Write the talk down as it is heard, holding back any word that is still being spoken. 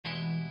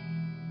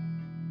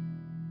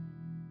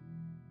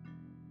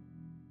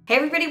Hey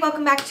everybody,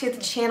 welcome back to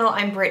the channel.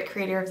 I'm Britt,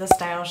 creator of The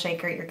Style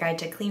Shaker, your guide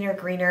to cleaner,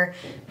 greener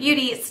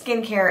beauty,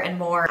 skincare, and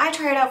more. I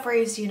try it out for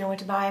you so you know what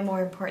to buy,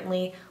 more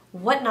importantly,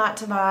 what not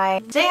to buy.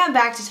 Today I'm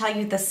back to tell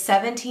you the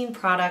 17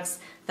 products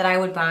that I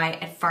would buy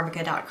at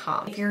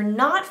Pharmaca.com. If you're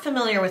not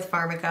familiar with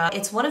Pharmaca,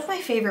 it's one of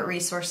my favorite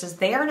resources.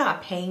 They are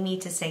not paying me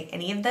to say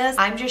any of this.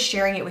 I'm just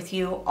sharing it with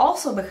you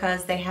also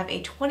because they have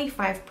a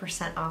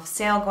 25% off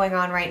sale going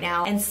on right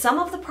now. And some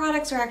of the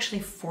products are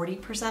actually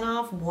 40%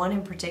 off. One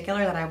in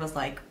particular that I was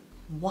like,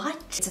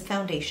 what? It's a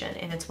foundation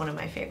and it's one of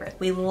my favorites.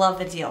 We love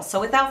the deal. So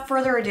without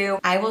further ado,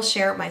 I will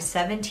share my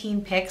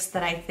 17 picks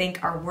that I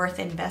think are worth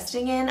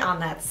investing in on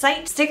that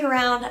site. Stick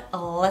around,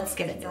 let's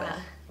get into it.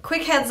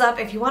 Quick heads up,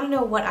 if you want to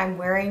know what I'm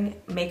wearing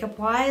makeup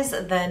wise,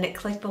 then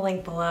click the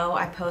link below.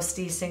 I post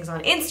these things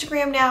on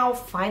Instagram now.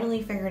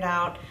 Finally figured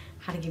out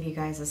how to give you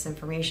guys this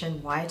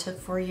information. Why it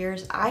took 4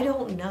 years, I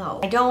don't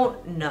know. All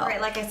right,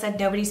 like I said,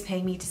 nobody's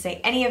paying me to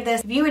say any of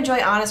this. If you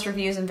enjoy honest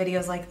reviews and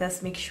videos like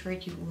this, make sure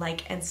you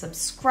like and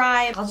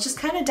subscribe. I'll just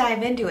kind of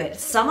dive into it.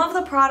 Some of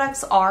the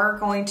products are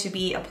going to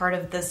be a part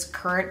of this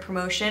current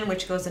promotion,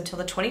 which goes until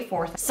the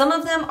 24th. Some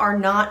of them are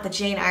not. The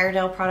Jane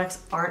Iredale products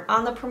aren't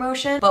on the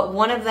promotion, but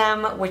one of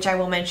them, which I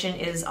will mention,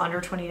 is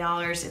under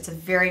 $20. It's a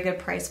very good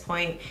price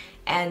point.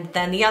 And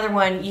then the other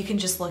one you can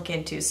just look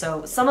into.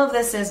 So some of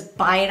this is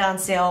buy it on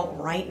sale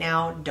right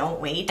now,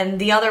 don't wait. And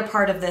the other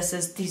part of this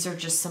is these are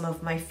just some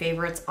of my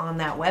favorites on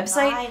that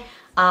website.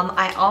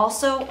 I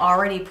also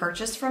already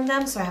purchased from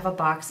them, so I have a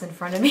box in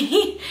front of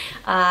me.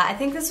 I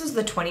think this was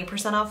the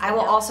 20% off. I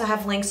will also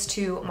have links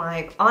to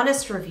my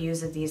honest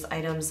reviews of these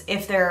items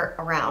if they're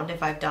around,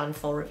 if I've done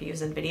full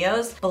reviews and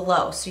videos,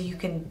 below, so you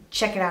can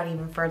check it out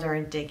even further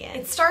and dig in.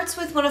 It starts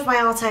with one of my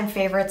all-time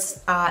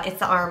favorites. It's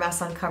the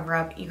RMS on Cover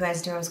Up. You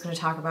guys knew I was going to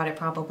talk about it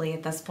probably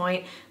at this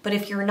point, but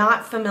if you're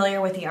not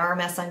familiar with the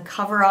RMS on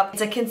Cover Up,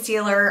 it's a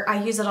concealer.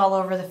 I use it all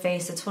over the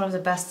face. It's one of the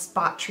best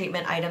spot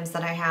treatment items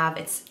that I have.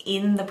 It's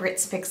in the Britt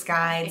Picks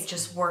guide. It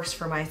just works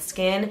for my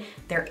skin.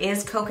 There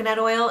is coconut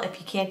oil. If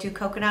you can't do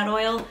coconut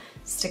oil,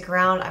 stick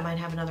around. I might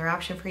have another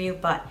option for you,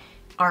 but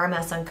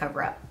RMS on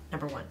Cover Up,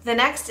 number one. The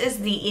next is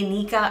the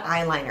Inika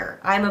eyeliner.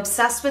 I'm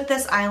obsessed with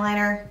this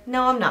eyeliner.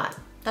 No, I'm not.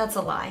 That's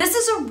a lie. This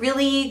is a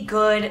really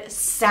good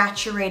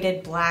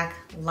saturated black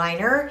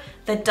liner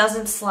that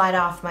doesn't slide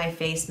off my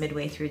face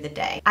midway through the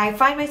day. I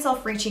find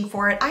myself reaching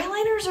for it.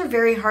 Eyeliners are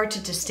very hard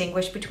to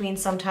distinguish between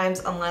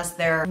sometimes unless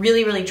they're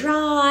really, really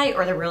dry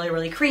or they're really,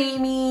 really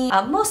creamy.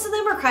 Most of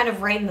them are kind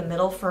of right in the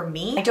middle for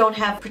me. I don't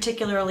have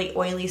particularly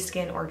oily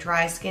skin or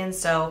dry skin,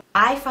 so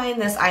I find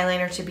this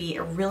eyeliner to be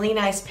a really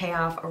nice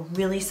payoff, a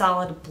really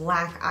solid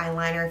black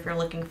eyeliner if you're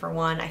looking for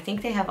one. I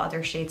think they have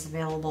other shades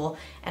available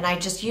and I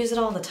just use it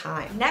all the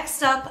time.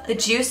 Next up, the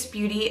Juice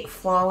Beauty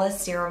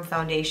Flawless Serum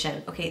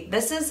Foundation. Okay,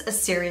 this is a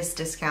serious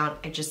discount.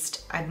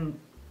 It's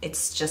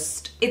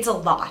a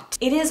lot.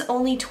 It is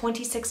only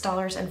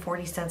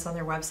 $26.40 on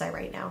their website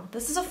right now.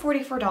 This is a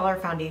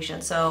 $44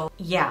 foundation, so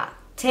yeah.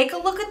 Take a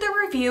look at the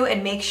review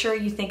and make sure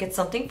you think it's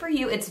something for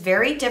you. It's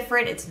very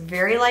different, it's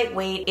very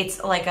lightweight.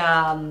 It's like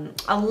a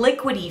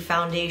liquidy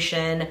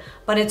foundation,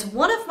 but it's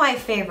one of my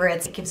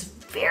favorites. It gives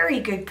very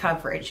good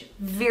coverage,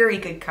 very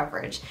good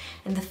coverage.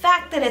 And the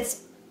fact that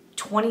it's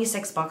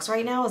 26 bucks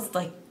right now is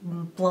like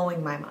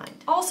blowing my mind.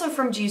 Also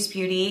from Juice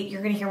Beauty,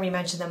 you're gonna hear me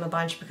mention them a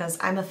bunch because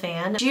I'm a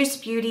fan. Juice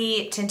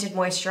Beauty Tinted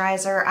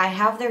Moisturizer. I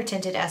have their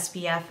tinted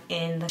SPF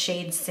in the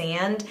shade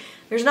Sand.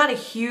 There's not a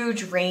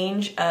huge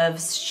range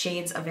of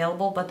shades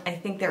available, but I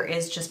think there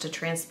is just a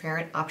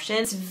transparent option.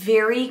 It's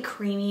very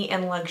creamy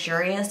and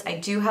luxurious. I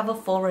do have a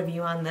full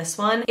review on this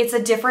one. It's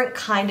a different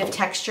kind of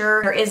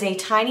texture. There is a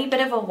tiny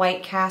bit of a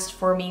white cast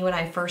for me when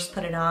I first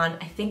put it on.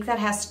 I think that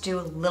has to do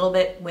a little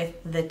bit with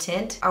the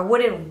tint. I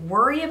wouldn't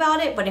worry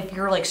about it, but if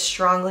you're like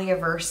strongly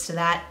averse to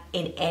that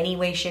in any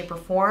way, shape, or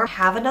form, I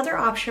have another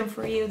option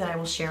for you that I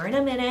will share in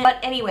a minute. But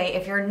anyway,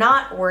 if you're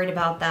not worried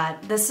about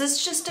that, this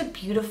is just a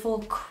beautiful,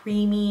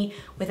 creamy,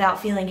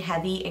 without feeling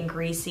heavy and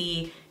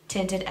greasy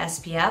tinted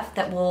SPF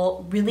that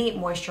will really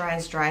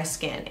moisturize dry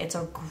skin. It's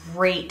a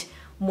great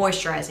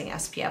moisturizing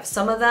SPF.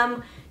 Some of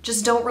them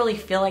just don't really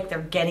feel like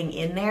they're getting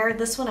in there.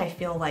 This one I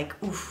feel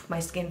like, oof, my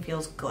skin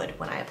feels good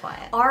when I apply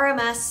it.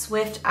 RMS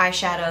Swift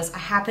eyeshadows. I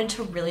happen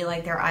to really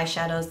like their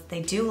eyeshadows.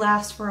 They do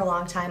last for a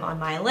long time on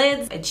my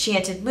lids.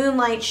 Enchanted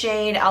Moonlight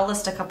shade. I'll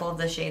list a couple of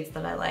the shades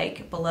that I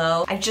like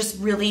below.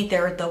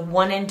 They're the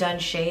one and done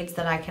shades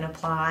that I can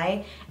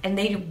apply and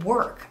they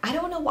work. I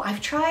don't know,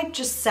 I've tried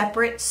just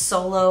separate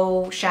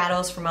solo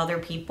shadows from other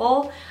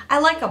people. I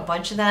like a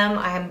bunch of them.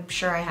 I'm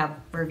sure I have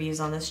reviews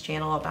on this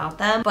channel about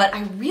them, but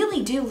I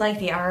really do like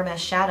the RMS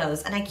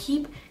shadows and I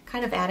keep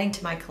kind of adding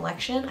to my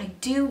collection. I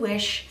do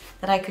wish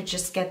that I could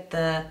just get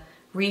the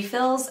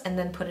refills and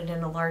then put it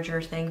in a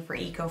larger thing for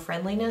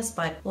eco-friendliness,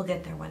 but we'll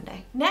get there one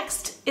day.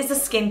 Next is a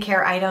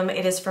skincare item.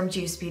 It is from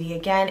Juice Beauty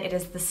again. It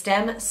is the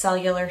Stem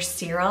Cellular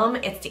Serum.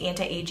 It's the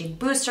anti-aging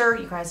booster.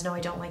 You guys know I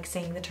don't like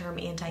saying the term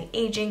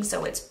anti-aging,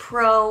 so it's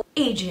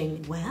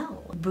pro-aging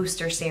well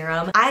booster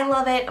serum. I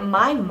love it.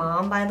 My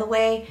mom, by the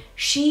way,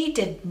 she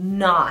did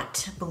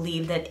not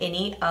believe that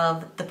any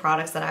of the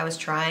products that I was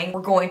trying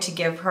were going to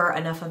give her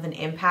enough of an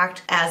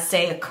impact as,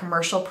 say, a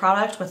commercial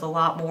product with a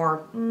lot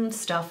more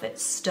stuff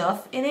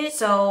in it.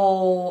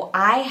 So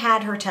I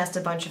had her test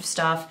a bunch of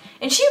stuff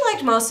and she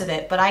liked most of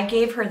it, but I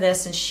gave her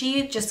this and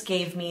she just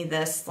gave me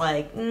this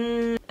like,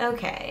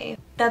 okay,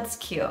 that's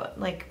cute.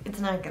 Like, it's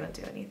not gonna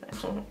do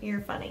anything.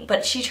 You're funny.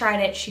 But she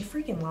tried it, she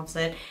freaking loves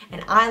it,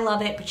 and I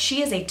love it, but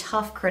she is a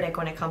tough critic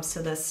when it comes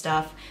to this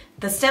stuff.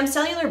 The Stem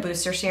Cellular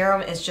Booster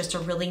Serum is just a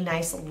really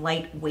nice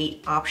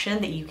lightweight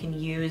option that you can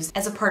use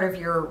as a part of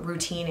your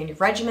routine and your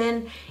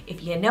regimen.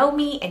 If you know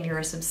me and you're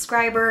a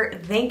subscriber,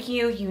 thank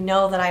you. You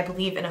know that I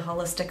believe in a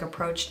holistic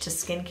approach to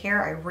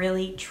skincare. I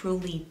really,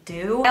 truly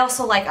do. I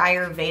also like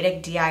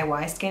Ayurvedic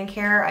DIY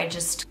skincare.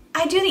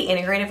 I do the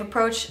integrative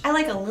approach. I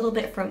like a little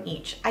bit from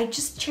each. I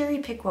just cherry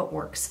pick what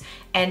works.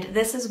 And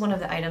this is one of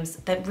the items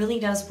that really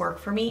does work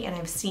for me and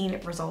I've seen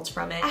results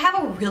from it. I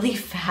have a really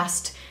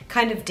fast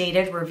kind of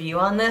dated review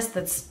on this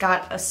that's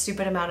got a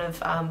stupid amount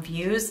of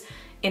views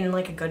in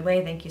like a good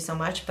way, thank you so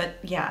much. But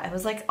yeah, it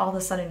was like all of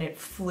a sudden it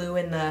flew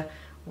in the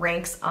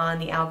ranks on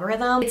the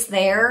algorithm. It's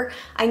there.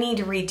 I need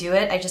to redo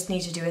it. I just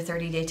need to do a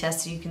 30-day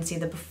test so you can see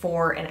the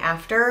before and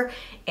after,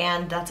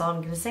 and that's all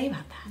I'm gonna say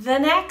about that. The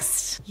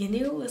next, you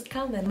knew it was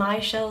coming, My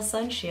Shell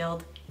Sun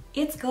Shield.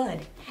 It's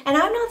good. And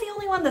I'm not the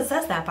only one that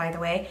says that, by the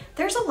way.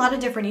 There's a lot of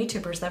different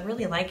YouTubers that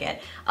really like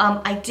it.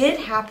 I did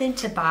happen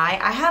to buy,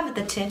 I have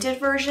the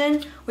tinted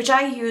version, which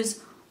I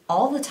use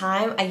all the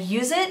time. I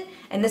use it,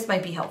 and this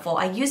might be helpful,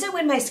 I use it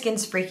when my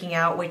skin's freaking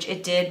out, which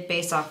it did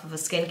based off of a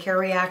skincare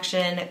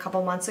reaction a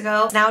couple months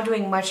ago. It's now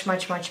doing much,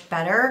 much, much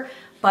better,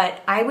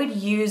 but I would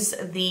use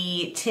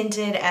the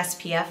tinted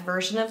SPF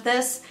version of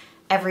this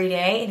every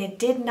day and it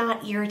did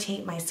not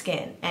irritate my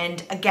skin.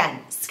 And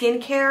again,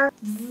 skincare,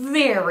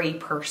 very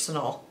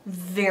personal,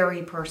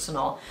 very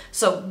personal.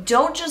 So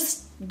don't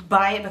just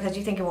buy it because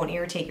you think it won't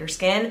irritate your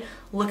skin.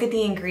 Look at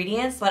the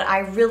ingredients, but I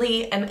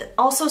really am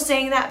also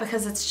saying that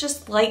because it's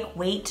just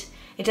lightweight.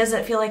 It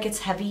doesn't feel like it's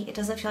heavy. It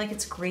doesn't feel like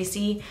it's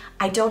greasy.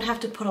 I don't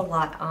have to put a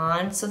lot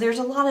on. So there's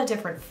a lot of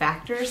different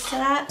factors to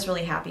that. I was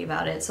really happy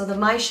about it. So the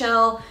My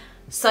Shell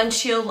Sun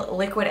Shield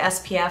Liquid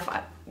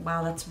SPF,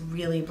 wow, that's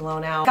really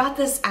blown out. Got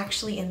this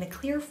actually in the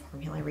clear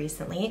formula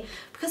recently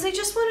because I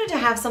just wanted to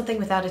have something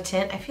without a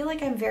tint. I feel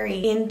like I'm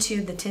very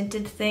into the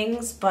tinted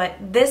things, but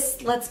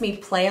this lets me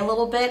play a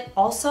little bit.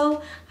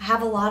 Also, I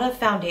have a lot of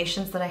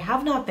foundations that I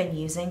have not been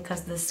using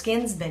because the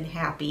skin's been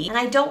happy and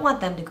I don't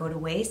want them to go to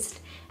waste.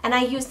 And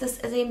I use this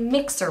as a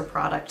mixer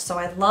product, so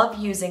I love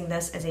using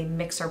this as a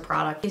mixer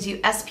product. It gives you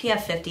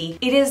SPF 50.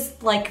 It is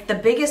like the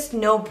biggest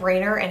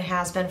no-brainer and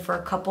has been for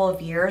a couple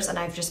of years, and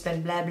I've just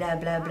been blah, blah,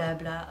 blah, blah,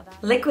 blah.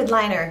 Liquid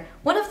liner.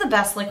 One of the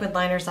best liquid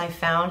liners I've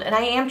found, and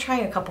I am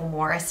trying a couple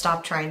more. I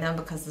stopped trying them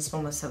because this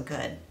one was so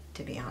good,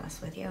 to be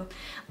honest with you.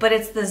 But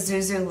it's the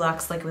Zuzu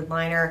Luxe liquid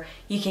liner.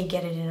 You can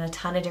get it in a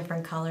ton of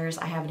different colors.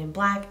 I have it in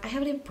black, I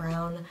have it in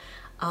brown.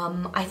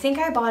 I think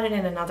I bought it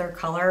in another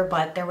color,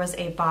 but there was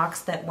a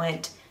box that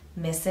went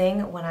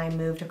missing when I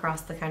moved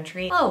across the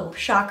country. Oh,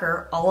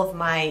 shocker, all of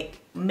my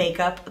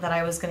makeup that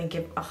I was gonna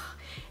give,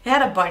 it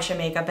had a bunch of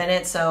makeup in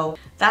it, so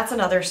that's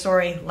another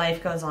story,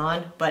 life goes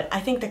on, but I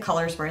think the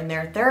colors were in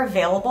there. They're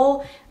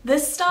available.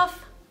 This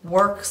stuff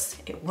works,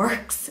 it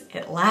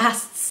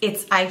lasts.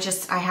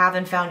 I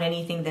haven't found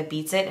anything that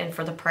beats it, and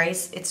for the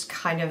price, it's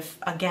kind of,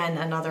 again,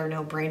 another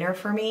no-brainer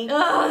for me.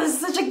 Oh, this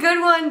is such a good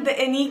one, the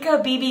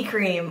Inika BB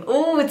cream.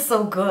 Oh, it's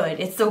so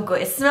good, it's so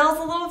good. It smells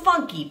a little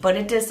funky, but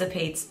it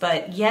dissipates.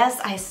 But yes,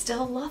 I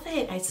still love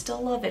it, I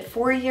still love it.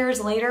 4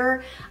 years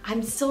later,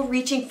 I'm still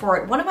reaching for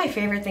it. One of my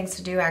favorite things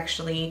to do,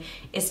 actually,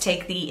 is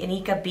take the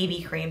Inika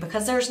BB cream,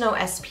 because there's no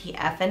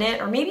SPF in it,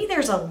 or maybe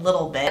there's a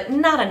little bit,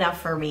 not enough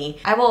for me.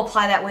 I will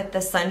apply that with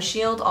the Sun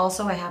Shield.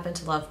 Also, I happen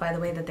to love, by the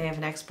way, that they have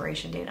an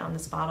expiration date on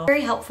this bottle.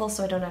 Very helpful,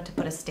 so I don't have to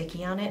put a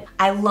sticky on it.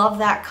 I love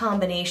that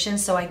combination,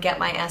 so I get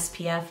my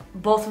SPF.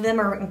 Both of them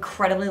are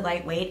incredibly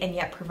lightweight and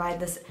yet provide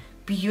this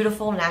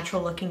beautiful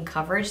natural looking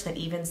coverage that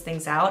evens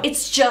things out.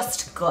 It's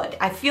just good.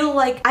 I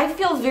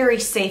feel very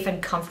safe and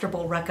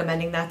comfortable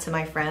recommending that to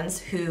my friends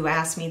who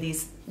ask me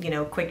these,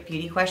 quick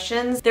beauty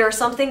questions. There are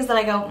some things that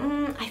I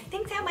go, I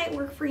think that might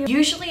work for you.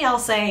 Usually I'll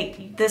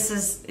say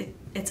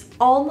it's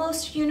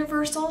almost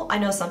universal. I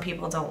know some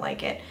people don't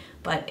like it,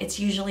 but it's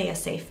usually a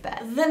safe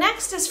bet. The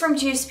next is from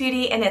Juice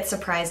Beauty, and it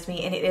surprised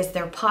me, and it is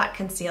their pot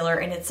concealer,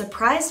 and it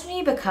surprised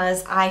me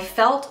because I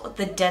felt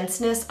the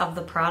denseness of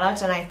the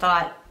product and I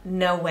thought,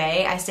 no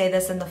way. I say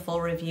this in the full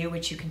review,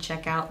 which you can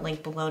check out,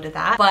 link below to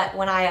that. But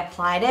when I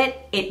applied it,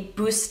 it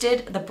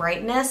boosted the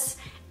brightness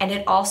and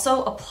it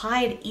also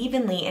applied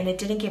evenly and it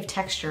didn't give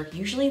texture.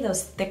 Usually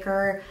those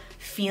thicker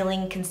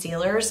feeling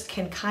concealers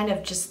can kind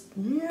of just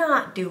just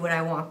not do what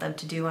I want them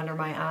to do under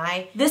my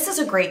eye. This is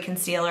a great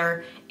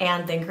concealer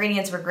and the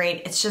ingredients were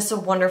great. It's just a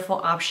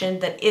wonderful option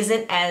that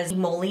isn't as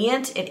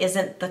emollient. It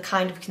isn't the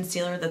kind of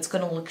concealer that's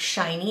gonna look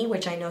shiny,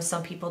 which I know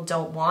some people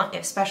don't want,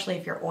 especially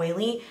if you're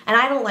oily. And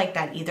I don't like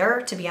that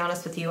either, to be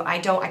honest with you. I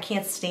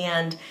can't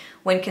stand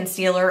when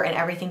concealer and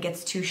everything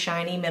gets too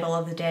shiny middle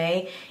of the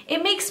day.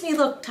 It makes me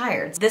look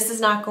tired. This is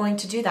not going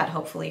to do that,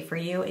 hopefully, for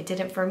you. It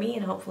didn't for me,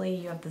 and hopefully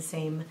you have the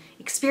same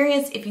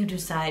experience if you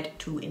decide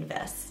to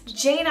invest.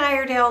 Jane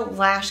Iredale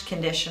Lash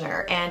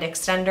Conditioner and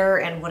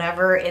Extender and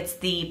whatever. It's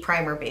the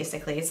primer,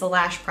 basically. It's the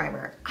lash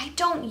primer. I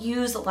don't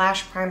use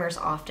lash primers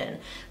often,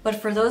 but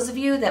for those of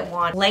you that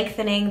want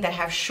lengthening, that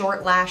have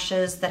short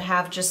lashes, that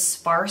have just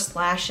sparse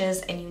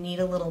lashes, and you need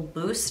a little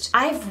boost,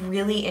 I've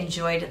really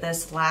enjoyed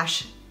this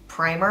lash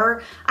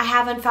primer. I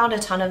haven't found a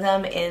ton of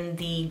them in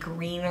the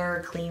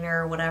greener,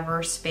 cleaner,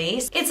 whatever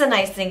space. It's a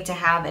nice thing to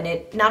have, and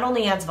it not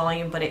only adds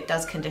volume, but it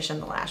does condition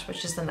the lash,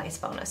 which is a nice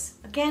bonus.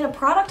 Again, a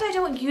product I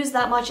don't use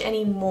that much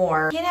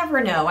anymore. You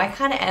never know. I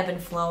kind of ebb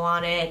and flow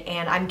on it,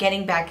 and I'm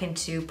getting back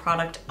into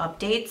product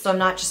updates, so I'm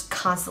not just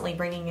constantly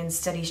bringing in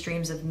steady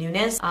streams of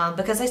newness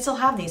because I still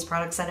have these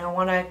products and I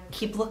want to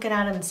keep looking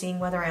at them and seeing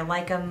whether I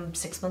like them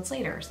 6 months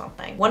later or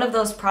something. One of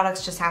those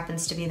products just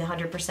happens to be the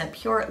 100%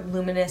 Pure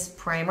Luminous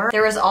Primer.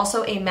 There is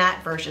also a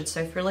matte version, so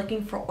if you're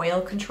looking for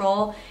oil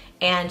control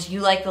and you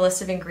like the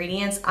list of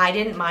ingredients, I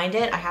didn't mind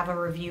it, I have a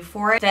review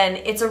for it, then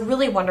it's a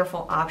really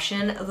wonderful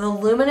option. The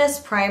Luminous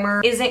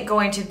Primer isn't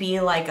going to be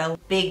like a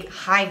big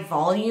high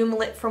volume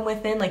lit from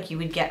within like you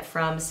would get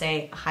from,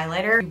 say, a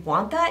highlighter. If you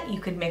want that,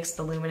 you could mix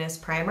the Luminous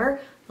Primer,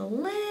 a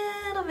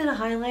little bit of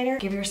highlighter,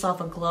 give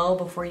yourself a glow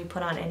before you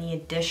put on any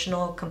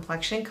additional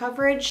complexion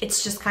coverage.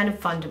 It's just kind of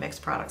fun to mix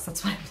products.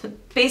 That's what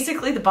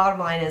basically the bottom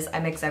line is I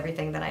mix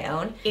everything that I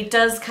own. It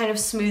does kind of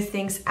smooth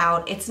things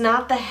out. It's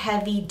not the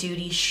heavy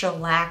duty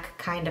shellac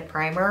kind of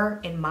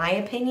primer in my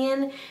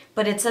opinion,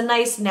 but it's a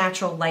nice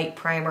natural light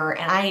primer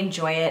and I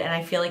enjoy it, and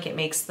I feel like it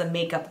makes the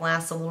makeup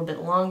last a little bit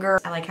longer.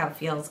 I like how it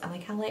feels. I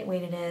like how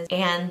lightweight it is,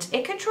 and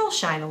it controls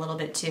shine a little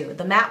bit too.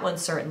 The matte one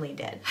certainly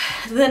did.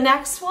 The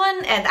next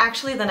one, and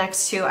actually the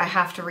next two, I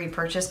have to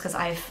repurchase because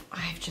I've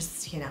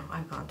just, you know,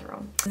 I've gone through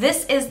them.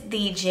 This is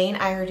the Jane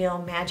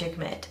Iredale Magic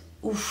Mitt.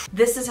 Oof.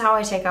 This is how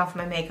I take off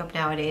my makeup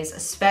nowadays,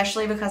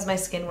 especially because my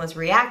skin was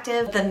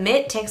reactive. The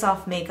mitt takes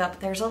off makeup.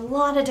 There's a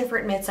lot of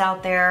different mitts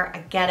out there. I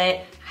get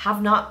it.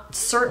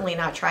 Certainly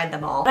not tried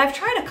them all, but I've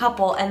tried a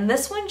couple and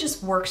this one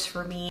just works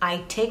for me.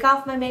 I take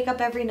off my makeup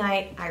every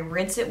night. I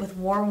rinse it with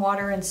warm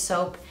water and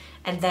soap,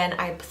 and then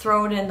I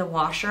throw it in the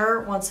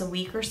washer once a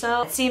week or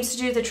so. It seems to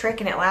do the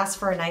trick and it lasts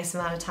for a nice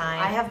amount of time.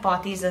 I have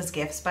bought these as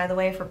gifts, by the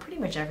way, for pretty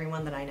much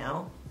everyone that I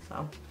know,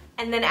 so.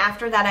 And then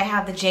after that, I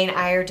have the Jane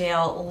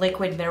Iredale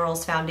Liquid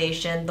Minerals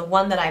Foundation, the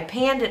one that I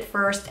panned at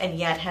first and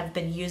yet have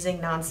been using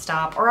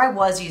nonstop, or I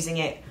was using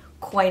it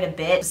quite a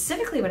bit.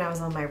 Specifically when I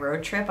was on my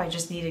road trip, I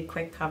just needed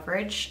quick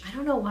coverage. I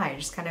don't know why, I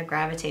just kind of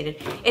gravitated.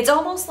 It's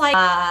almost like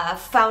a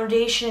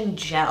foundation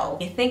gel.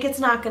 You think it's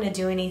not gonna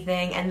do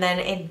anything and then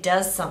it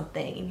does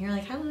something and you're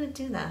like, how did it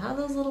do that? How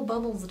do those little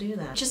bubbles do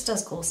that? It just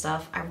does cool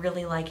stuff. I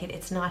really like it.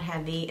 It's not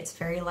heavy, it's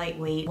very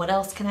lightweight. What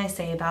else can I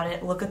say about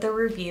it? Look at the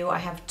review. I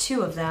have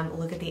 2 of them.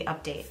 Look at the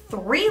update.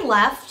 3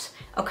 left.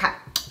 Okay,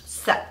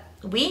 so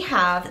we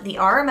have the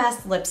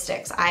RMS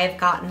lipsticks. I've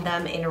gotten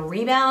them in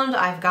Rebound.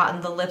 I've gotten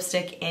the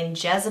lipstick in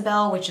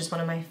Jezebel, which is one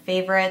of my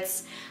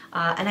favorites.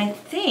 And I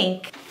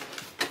think,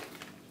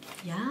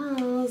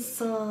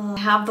 yes, I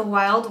have the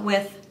Wild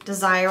with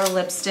Desire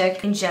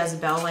lipstick in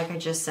Jezebel, like I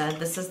just said.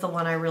 This is the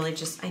one I really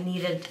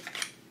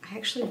I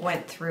actually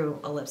went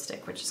through a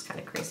lipstick, which is kind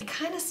of crazy. It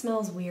kind of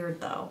smells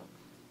weird though.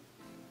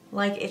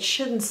 Like it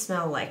shouldn't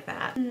smell like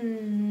that.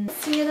 Let's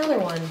see another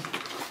one.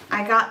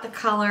 I got the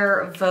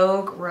color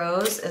Vogue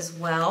Rose as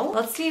well.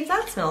 Let's see if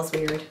that smells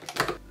weird.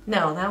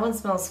 No, that one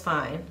smells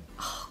fine.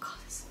 Oh God,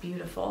 this is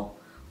beautiful.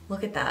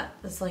 Look at that.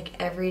 It's like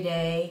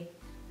everyday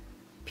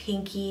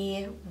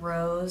pinky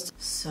rose.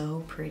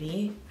 So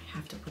pretty. I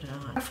have to put it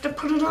on. I have to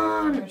put it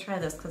on. I'm gonna try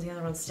this because the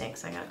other one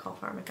stinks. I gotta call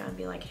Pharmaca and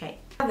be like, hey.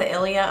 I have the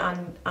Ilia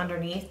on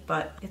underneath,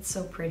 but it's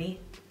so pretty.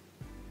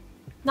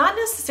 Not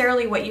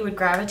necessarily what you would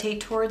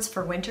gravitate towards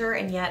for winter,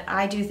 and yet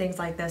I do things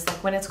like this.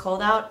 Like when it's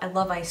cold out, I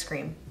love ice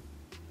cream.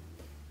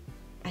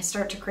 I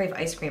start to crave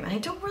ice cream, and I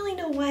don't really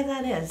know why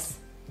that is.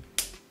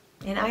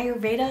 In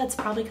Ayurveda, it's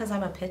probably because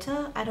I'm a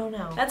Pitta? I don't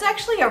know. That's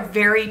actually a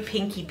very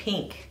pinky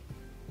pink.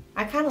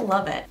 I kind of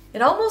love it.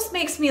 It almost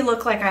makes me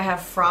look like I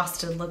have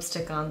frosted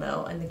lipstick on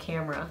though in the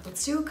camera.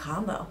 Let's do a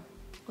combo.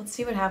 Let's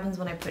see what happens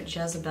when I put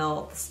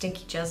Jezebel,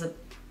 stinky Jezebel.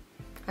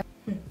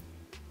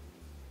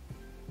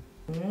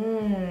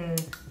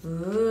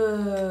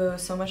 Ooh,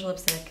 so much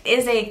lipstick. It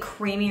is a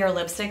creamier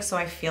lipstick, so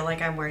I feel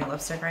like I'm wearing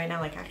lipstick right now.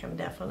 Like I can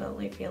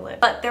definitely feel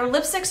it. But their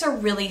lipsticks are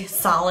really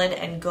solid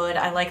and good.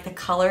 I like the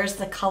colors.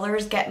 The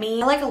colors get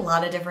me. I like a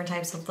lot of different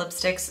types of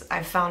lipsticks.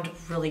 I've found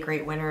really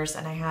great winners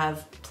and I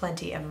have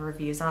plenty of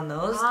reviews on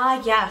those.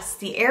 Ah yes,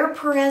 the Air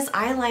Perez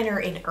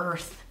eyeliner in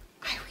Earth.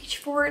 I reached reach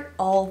for it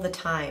all the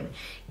time.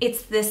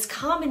 It's this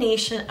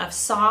combination of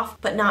soft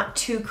but not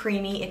too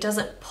creamy. It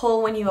doesn't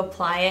pull when you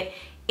apply it.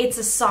 It's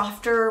a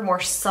softer, more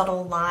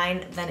subtle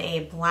line than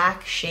a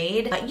black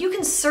shade. You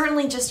can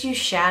certainly just use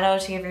shadow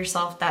to give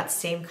yourself that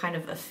same kind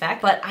of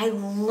effect, but I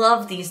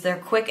love these. They're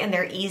quick and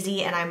they're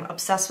easy, and I'm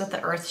obsessed with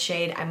the earth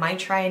shade. I might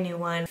try a new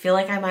one. I feel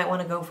like I might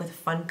want to go with a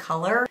fun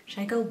color. Should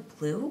I go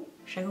blue?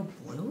 Should I go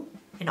blue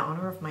in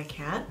honor of my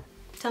cat?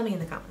 Tell me in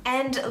the comments.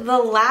 And the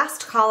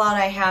last call out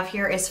I have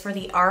here is for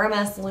the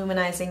RMS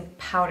Luminizing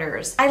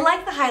Powders. I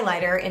like the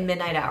highlighter in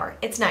Midnight Hour.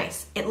 It's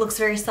nice. It looks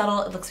very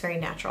subtle. It looks very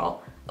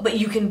natural. But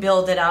you can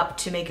build it up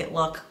to make it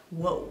look,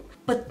 whoa.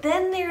 But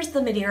then there's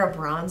the Madeira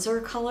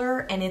bronzer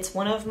color, and it's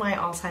one of my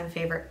all-time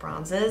favorite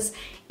bronzes.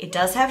 It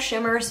does have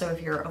shimmer, so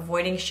if you're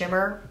avoiding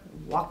shimmer,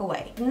 walk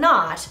away. If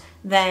not,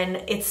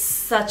 then it's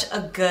such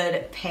a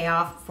good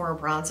payoff for a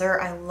bronzer.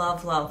 I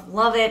love, love,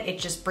 love it. It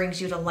just brings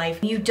you to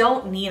life. You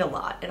don't need a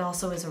lot. It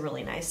also is a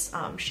really nice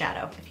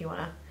shadow if you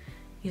wanna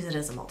use it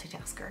as a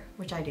multitasker,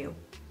 which I do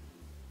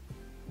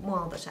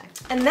all the time.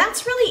 And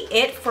that's really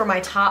it for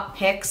my top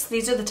picks.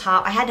 These are the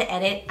top. I had to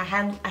edit. I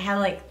had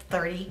like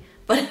 30,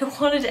 but I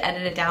wanted to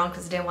edit it down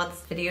because I didn't want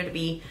this video to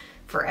be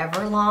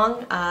forever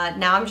long.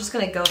 Now I'm just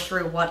gonna go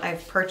through what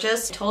I've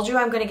purchased. I told you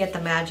I'm gonna get the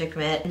Magic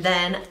Mitt. And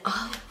then,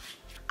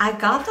 I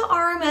got the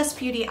RMS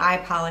Beauty eye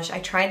polish. I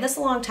tried this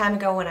a long time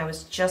ago when I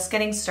was just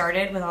getting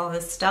started with all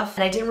this stuff,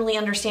 and I didn't really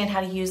understand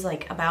how to use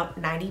like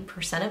about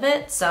 90% of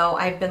it, so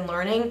I've been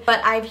learning.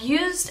 But I've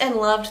used and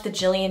loved the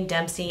Jillian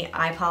Dempsey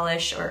eye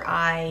polish or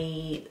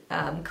eye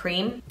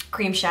cream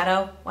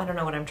shadow. I don't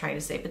know what I'm trying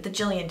to say, but the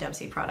Jillian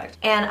Dempsey product.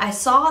 And I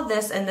saw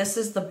this, and this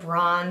is the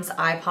bronze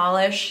eye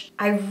polish.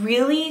 I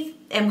really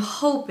am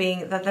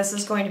hoping that this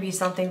is going to be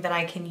something that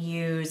I can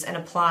use and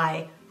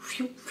apply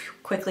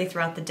quickly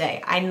throughout the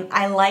day.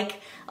 I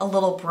like a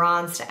little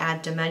bronze to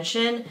add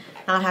dimension,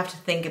 not have to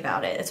think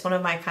about it. It's one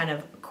of my kind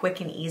of quick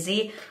and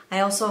easy.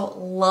 I also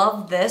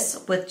love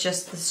this with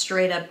just the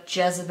straight up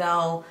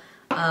Jezebel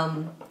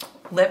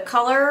lip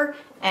color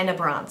and a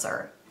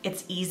bronzer.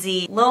 It's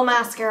easy. Little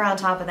mascara on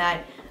top of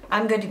that.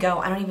 I'm good to go.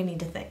 I don't even need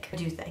to think. I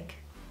do think.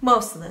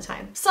 Most of the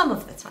time. Some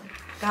of the time.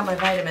 Got my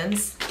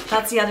vitamins.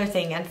 That's the other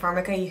thing. In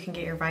Pharmaca, you can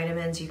get your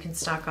vitamins. You can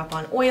stock up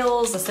on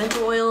oils,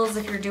 essential oils,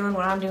 if you're doing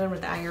what I'm doing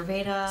with the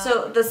Ayurveda.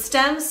 So the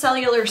Stem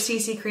Cellular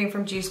CC Cream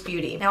from Juice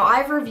Beauty. Now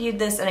I've reviewed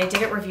this and I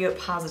didn't review it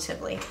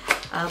positively,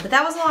 but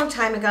that was a long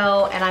time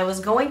ago and I was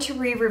going to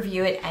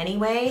re-review it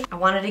anyway. I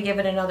wanted to give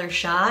it another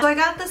shot. So I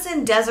got this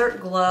in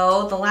Desert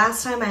Glow. The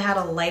last time I had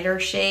a lighter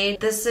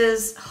shade. This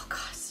is, oh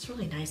gosh, it's a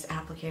really nice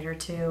applicator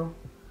too.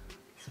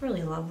 It's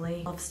really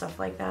lovely. Love stuff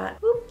like that.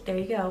 Whoop, there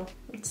you go.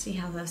 Let's see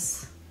how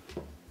this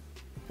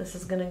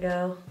is gonna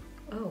go.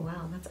 Oh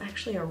wow, that's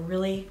actually a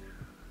really,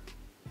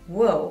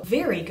 whoa,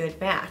 very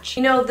good match.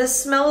 You know,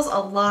 this smells a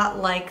lot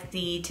like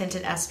the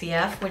tinted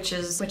SPF,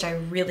 which I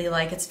really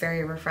like. It's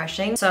very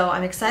refreshing. So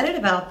I'm excited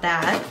about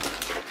that.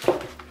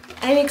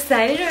 I'm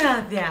excited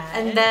about that.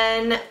 And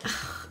then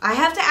I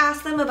have to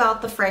ask them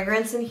about the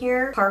fragrance in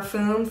here.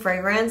 Parfum,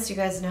 fragrance, you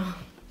guys know.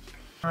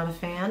 Not a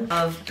fan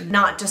of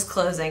not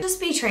disclosing. Just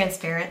be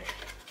transparent.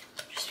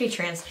 Just be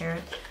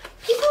transparent.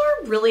 People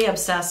are really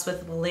obsessed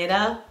with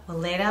Weleda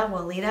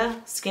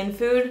skin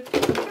food.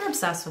 They're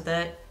obsessed with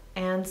it.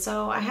 And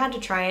so I had to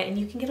try it, and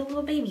you can get a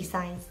little baby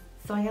size.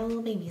 So I got a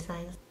little baby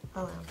size.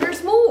 Hello.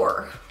 There's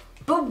more.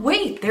 But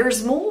wait,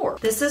 there's more.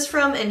 This is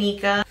from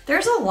Anika.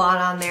 There's a lot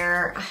on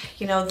there.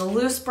 You know, the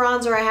loose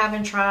bronzer I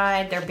haven't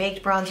tried. Their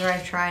baked bronzer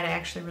I've tried. I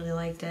actually really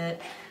liked it.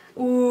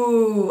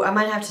 Ooh, I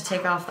might have to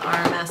take off the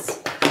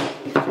RMS.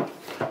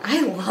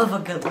 I love a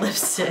good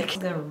lipstick.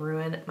 I'm gonna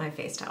ruin my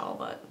face towel,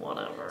 but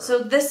whatever. So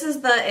this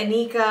is the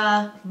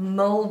Anika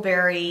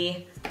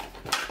Mulberry.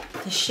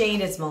 The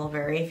shade is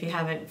Mulberry, if you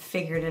haven't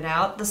figured it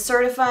out. The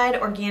Certified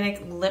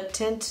Organic Lip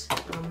Tint.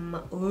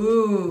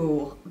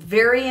 Ooh,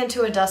 very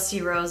into a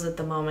dusty rose at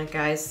the moment,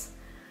 guys.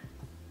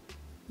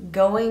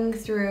 Going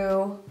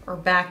through or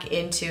back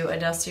into a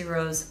dusty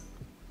rose.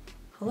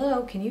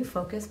 Hello, can you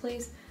focus,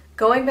 please?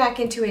 Going back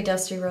into a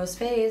dusty rose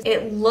phase.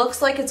 It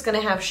looks like it's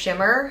gonna have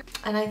shimmer,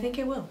 and I think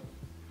it will.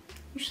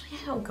 Usually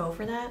I don't go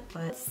for that,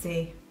 but let's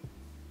see.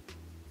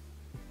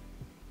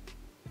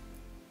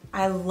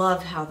 I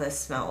love how this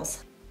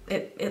smells.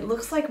 It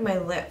looks like my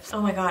lips. Oh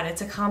my god,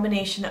 it's a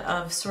combination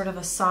of sort of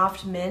a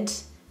soft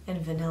mint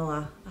and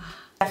vanilla. Ugh.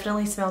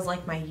 Definitely smells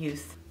like my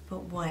youth.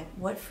 But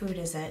what food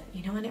is it?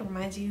 You know what it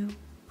reminds you?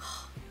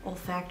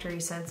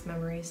 Olfactory sense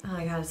memories. Oh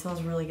my god, it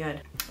smells really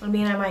good. I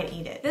mean, I might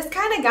eat it. This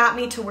kind of got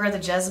me to where the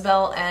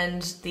Jezebel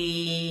and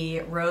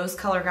the rose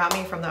color got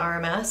me from the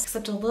RMS,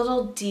 except a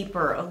little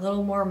deeper, a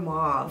little more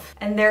mauve.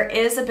 And there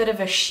is a bit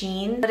of a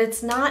sheen, but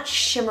it's not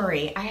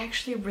shimmery. I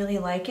actually really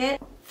like it.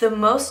 The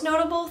most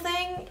notable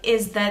thing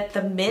is that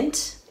the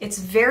mint, it's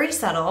very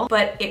subtle,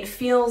 but it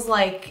feels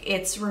like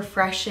it's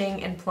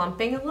refreshing and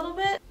plumping a little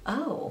bit.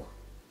 Oh,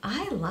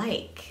 I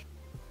like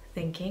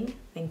thinking.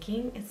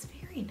 It's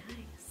very nice.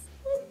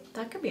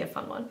 That could be a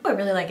fun one. Oh, I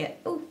really like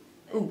it. Oh,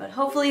 Ooh, but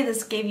hopefully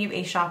this gave you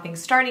a shopping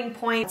starting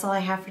point. That's all I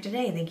have for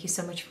today. Thank you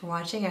so much for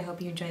watching. I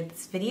hope you enjoyed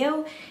this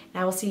video, and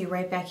I will see you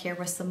right back here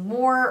with some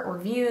more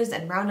reviews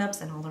and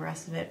roundups and all the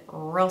rest of it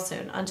real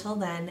soon. Until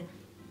then,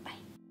 bye.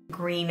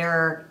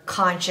 Greener,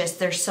 conscious,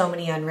 there's so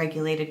many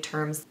unregulated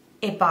terms.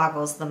 It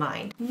boggles the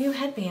mind. New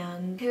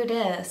headband. Who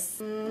dis?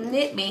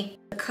 Knit me.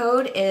 The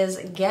code is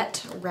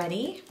get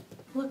ready.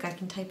 Look, I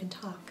can type and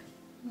talk.